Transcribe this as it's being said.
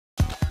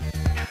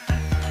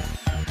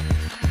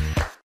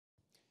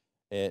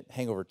At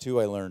Hangover 2,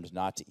 I learned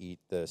not to eat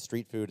the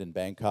street food in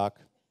Bangkok.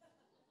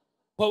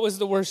 What was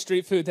the worst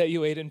street food that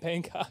you ate in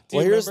Bangkok?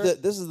 Well, here's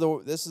this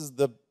is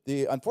the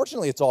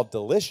unfortunately it's all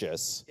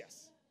delicious.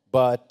 Yes.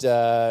 But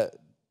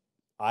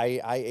I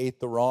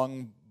ate the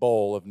wrong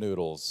bowl of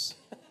noodles.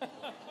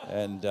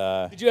 And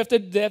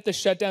Did they have to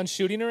shut down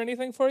shooting or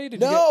anything for you?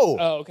 No.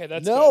 Oh, okay,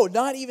 that's no, good.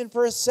 not even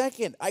for a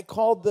second. I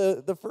called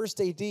the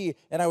first AD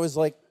and I was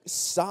like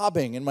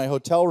sobbing in my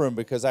hotel room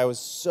because I was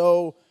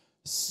so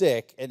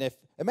sick. And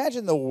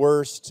imagine the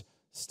worst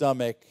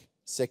stomach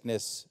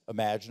sickness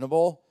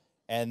imaginable,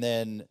 and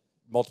then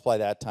multiply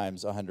that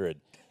times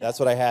 100. That's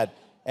what I had.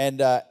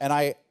 And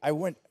I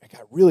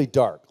got really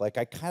dark. Like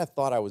I kind of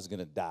thought I was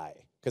gonna die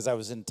because I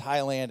was in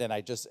Thailand, and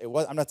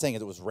I'm not saying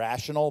it was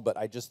rational, but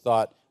I just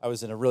thought I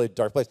was in a really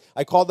dark place.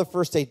 I called the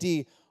first AD,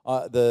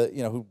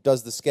 who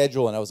does the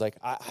schedule, and I was like,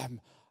 I'm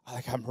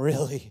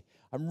really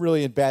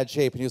in bad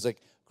shape, and he was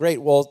like,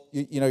 great, well,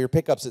 your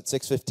pickup's at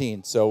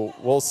 6:15, so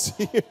we'll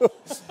see you.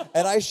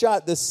 And I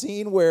shot the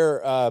scene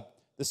where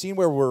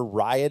we're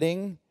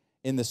rioting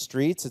in the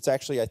streets. It's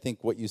actually, I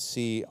think, what you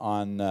see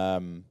on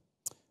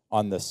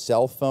the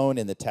cell phone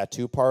in the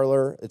tattoo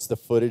parlor. It's the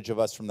footage of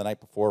us from the night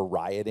before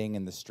rioting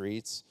in the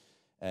streets.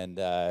 And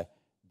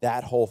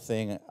that whole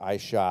thing I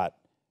shot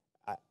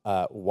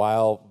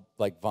while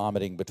like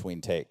vomiting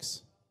between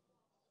takes.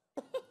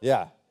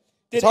 Yeah.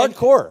 It's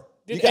hardcore.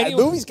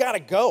 Movies got to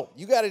go.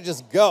 You got to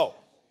just go.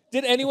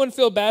 Did anyone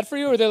feel bad for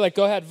you, or they're like,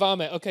 go ahead,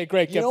 vomit. Okay,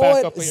 great, get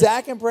back what? up.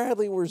 Zach and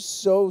Bradley were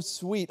so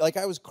sweet. Like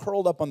I was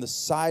curled up on the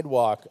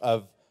sidewalk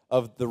of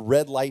the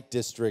red light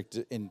district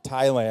in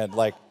Thailand,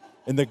 like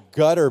in the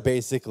gutter,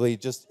 basically,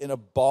 just in a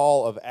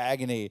ball of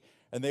agony.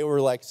 And they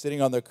were like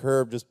sitting on the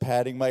curb, just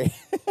patting my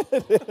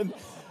head. And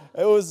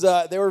it was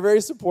they were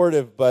very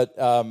supportive, but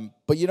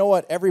you know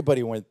what?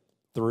 Everybody went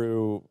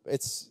through.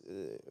 It's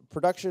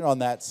production on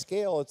that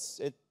scale.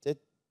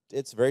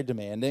 It's very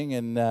demanding,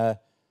 and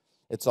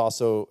it's a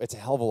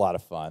hell of a lot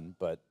of fun.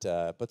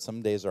 But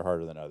some days are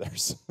harder than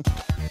others.